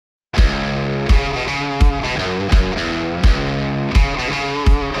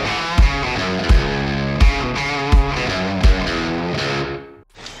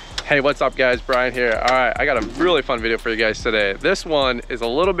Hey, what's up guys? Brian here. All right, I got a really fun video for you guys today. This one is a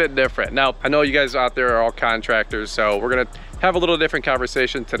little bit different. Now, I know you guys out there are all contractors, so we're gonna have a little different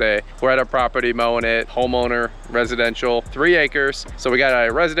conversation today. We're at a property mowing it, homeowner, residential, 3 acres. So we got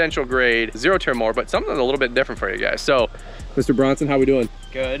a residential grade, 0 turn mower, but something a little bit different for you guys. So, Mr. Bronson, how we doing?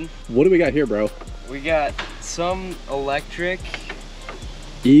 Good. What do we got here, bro? We got some electric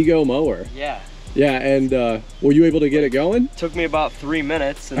Ego mower. Yeah. Yeah, and were you able to get it going? Took me about 3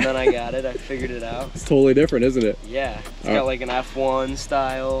 minutes and then I got it. I figured it out. It's totally different, isn't it? Yeah. It's got like an F1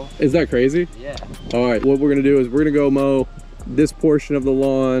 style. Is that crazy? Yeah. All right, what we're gonna do is we're gonna go mow this portion of the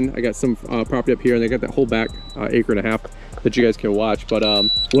lawn. I got some property up here, and they got that whole back 1.5 acres that you guys can watch. But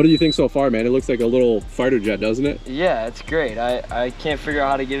what do you think so far, man? It looks like a little fighter jet, doesn't it? Yeah, it's great. I can't figure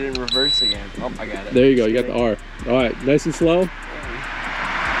out how to get it in reverse again. Oh, I got it. There you go, you got the R. All right, nice and slow.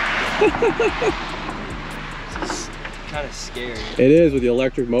 It's kind of scary. It is with the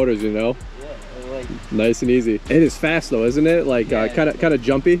electric motors, you know. Yeah, like nice and easy. It is fast though, isn't it? Like yeah, kind of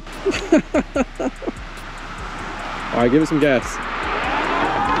jumpy. All right, give it some gas.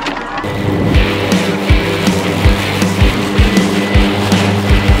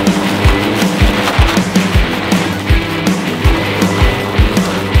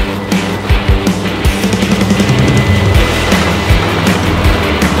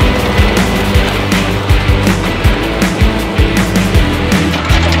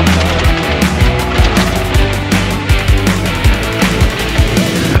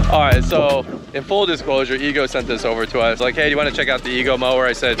 So, in full disclosure, Ego sent this over to us. Like, hey, do you want to check out the Ego mower?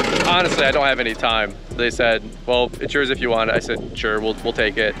 I said, honestly, I don't have any time. They said, well, it's yours if you want it. I said, sure, we'll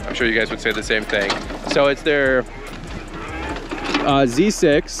take it. I'm sure you guys would say the same thing. So it's their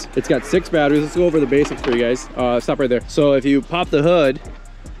Z6. It's got 6 batteries. Let's go over the basics for you guys. Stop right there. So if you pop the hood,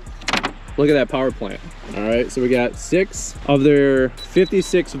 look at that power plant. All right, so we got 6 of their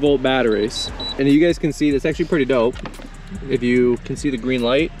 56 volt batteries. And you guys can see, that's actually pretty dope. If you can see the green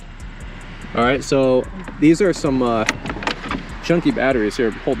light. All right, so these are some chunky batteries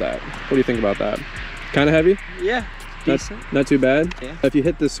here. Hold that. What do you think about that? Kind of heavy? Yeah, decent. Not too bad. Yeah. If you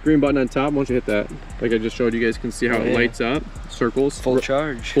hit this green button on top, once you hit that, like I just showed, you guys can see how it lights up. Circles. Full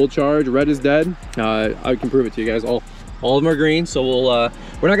charge. Full charge. Red is dead. I can prove it to you guys. All of them are green. So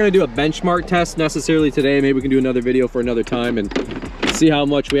we're not going to do a benchmark test necessarily today. Maybe we can do another video for another time and see how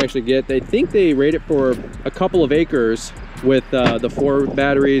much we actually get. They think they rate it for a couple of acres with the 4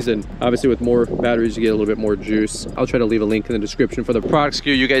 batteries, and obviously with more batteries you get a little bit more juice. I'll try to leave a link in the description for the product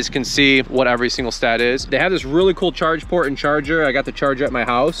SKU. You guys can see what every single stat is. They have this really cool charge port and charger. I got the charger at my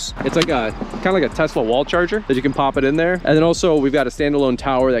house. It's like a kind of like a Tesla wall charger that you can pop it in there. And then also we've got a standalone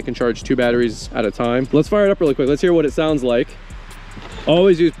tower that can charge 2 batteries at a time. Let's fire it up really quick. Let's hear what it sounds like.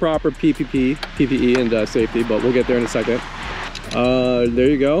 Always use proper PPE and safety, but we'll get there in a second. There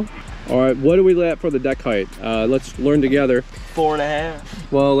you go. All right, what do we let for the deck height? Let's learn together.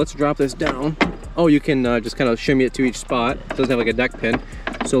 4.5. Well, let's drop this down. Oh, you can just kind of shimmy it to each spot. It doesn't have like a deck pin.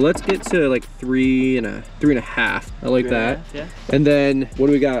 So let's get to like 3.5. I like that. Yeah. And then what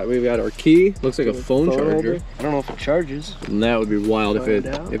do we got? We've got our key. Looks like a phone charger. Holder. I don't know if it charges. And that would be wild if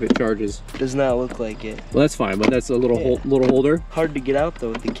it charges. Does not look like it. Well, that's fine, but that's a little little holder. Hard to get out though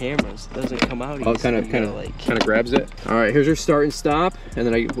with the cameras. It doesn't come out. Oh, kind of grabs it. All right, here's your start and stop, and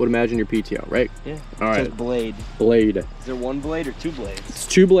then I would imagine your PTO, right? Yeah. All right. It says blade. Blade. Is there 1 blade or 2 blades? It's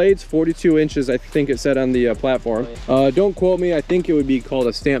 2 blades, 42 inches, I think it said on the platform. Don't quote me. I think it would be called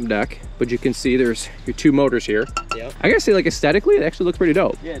a stamp deck, but you can see there's your 2 motors here. Yep. I gotta say, like aesthetically, it actually looks pretty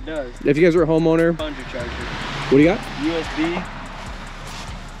dope. Yeah, it does. If you guys are a homeowner, Charger. what do you got? USB.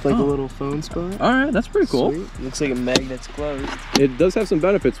 Like a little phone spot. All right, that's pretty cool. Sweet. Looks like a magnet's closed. It does have some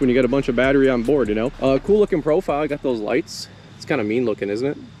benefits when you got a bunch of battery on board, you know. Cool looking profile. Got those lights. It's kind of mean looking, isn't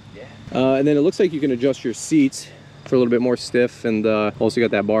it? Yeah. And then it looks like you can adjust your seats for a little bit more stiff, and also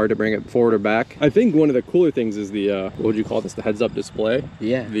got that bar to bring it forward or back. I think one of the cooler things is the what would you call this, the heads-up display?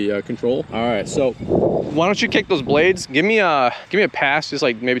 Yeah. The control. All right, so why don't you kick those blades? Give me a pass, just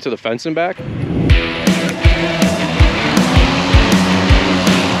like maybe to the fence and back.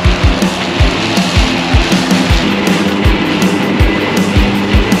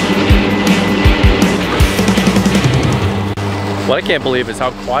 What I can't believe is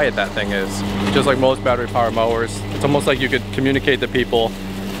how quiet that thing is. Just like most battery powered mowers, it's almost like you could communicate to people,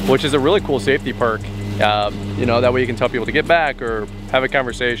 which is a really cool safety perk. You know, that way you can tell people to get back or have a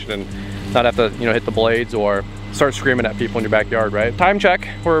conversation and not have to, you know, hit the blades or start screaming at people in your backyard, right? Time check,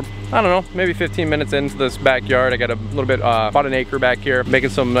 we're, I don't know, maybe 15 minutes into this backyard. I got a little bit, about an acre back here, making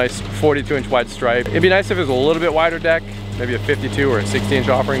some nice 42-inch wide stripe. It'd be nice if it was a little bit wider deck, maybe a 52 or a 60-inch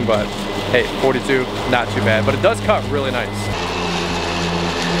offering, but hey, 42, not too bad. But it does cut really nice.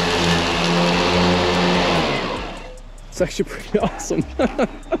 That's actually pretty awesome.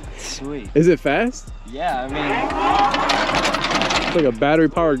 Sweet. Is it fast? Yeah, I mean, It's like a battery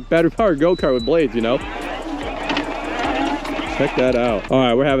powered go-kart with blades, you know? Check that out. All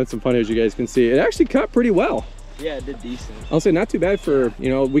right, we're having some fun here, as you guys can see. It actually cut pretty well. yeah, it did decent. I'll say not too bad for, you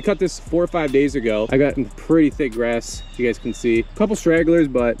know, we cut this 4 or 5 days ago. I got pretty thick grass, as you guys can see. A couple stragglers,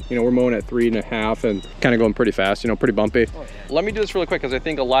 but, you know, we're mowing at 3.5 and kind of going pretty fast, you know, pretty bumpy. Oh, yeah. Let me do this really quick because I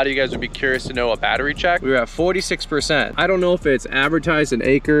think a lot of you guys would be curious to know a battery check. We were at 46%. I don't know if it's advertised an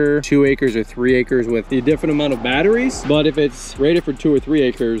acre, 2 acres, or 3 acres with the different amount of batteries, but if it's rated for 2 or 3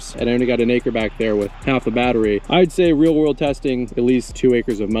 acres and I only got an acre back there with half the battery, I'd say real world testing, at least 2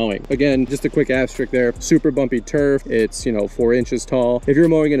 acres of mowing. Again, just a quick asterisk there, super bumpy turf. It's, you know, 4 inches tall. If you're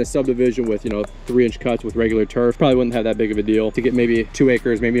mowing in a subdivision with, you know, 3-inch cuts with regular turf, probably wouldn't have that big of a deal to get maybe 2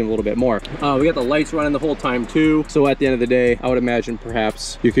 acres, maybe even a little bit more. We got the lights running the whole time too. So at the end of the day, I would imagine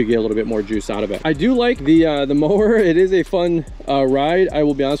perhaps you could get a little bit more juice out of it. I do like the mower. It is a fun ride. I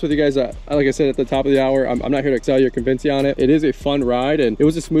will be honest with you guys. Like I said at the top of the hour, I'm not here to sell you or convince you on it. It is a fun ride and it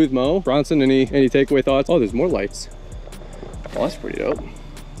was a smooth mow. Bronson, any takeaway thoughts? Oh, there's more lights. Oh, that's pretty dope.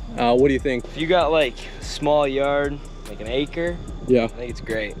 What do you think? If you got like a small yard, like an acre, yeah, I think it's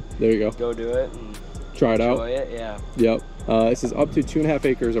great. There you go. Go do it and try it out. enjoy it, yeah. Yep. This is up to 2.5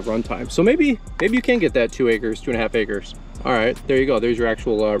 acres of runtime. So maybe you can get that 2 acres, 2.5 acres. All right, there you go. There's your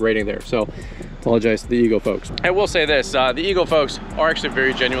actual rating there. So apologize to the Eagle folks. I will say this, the Eagle folks are actually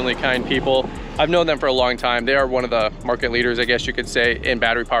very genuinely kind people. I've known them for a long time. They are one of the market leaders, I guess you could say, in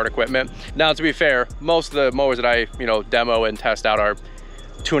battery powered equipment. Now, to be fair, most of the mowers that I, you know, demo and test out are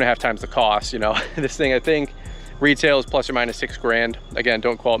 2.5 times the cost, you know. This thing, I think, retails plus or minus 6 grand. Again,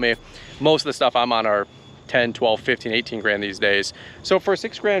 don't quote me. Most of the stuff I'm on are 10, 12, 15, 18 grand these days. So for a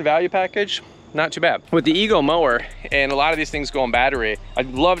 6 grand value package, not too bad. With the Eagle mower and a lot of these things go on battery, I'd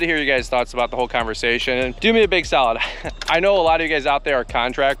love to hear you guys' thoughts about the whole conversation. And do me a big solid. I know a lot of you guys out there are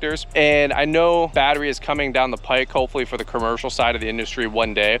contractors, and I know battery is coming down the pike, hopefully for the commercial side of the industry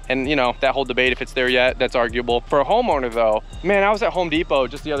one day. And you know, that whole debate, if it's there yet, that's arguable. For a homeowner though, man, I was at Home Depot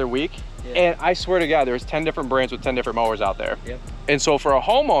just the other week, and I swear to God, there's 10 different brands with 10 different mowers out there. Yep. And so for a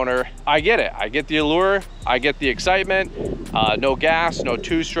homeowner, I get it. I get the allure, I get the excitement. No gas, no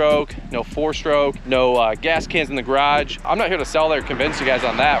 2-stroke, no 4-stroke, no gas cans in the garage. I'm not here to sell or convince you guys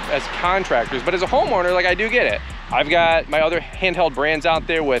on that as contractors, but as a homeowner, like, I do get it. I've got my other handheld brands out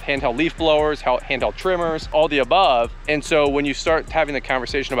there with handheld leaf blowers, handheld trimmers, all the above. And so when you start having the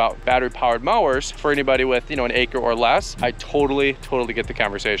conversation about battery powered mowers for anybody with, you know, an acre or less, I totally get the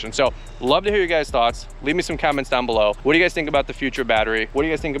conversation. So love to hear your guys' thoughts. Leave me some comments down below. What do you guys think about the future battery? What do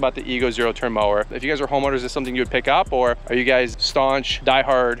you guys think about the Ego zero-turn mower? If you guys are homeowners, is this something you would pick up, or are you guys staunch,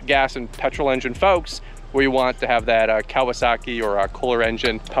 diehard gas and petrol engine folks where you want to have that Kawasaki or Kohler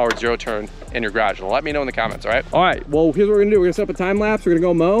engine powered zero-turn in your garage? Let me know in the comments, all right? All right, well, here's what we're gonna do. We're gonna set up a time lapse. We're gonna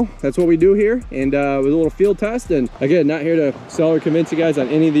go mow. That's what we do here. And with a little field test. And again, not here to sell or convince you guys on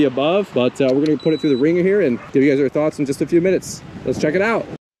any of the above, but we're gonna put it through the ringer here and give you guys our thoughts in just a few minutes. Let's check it out.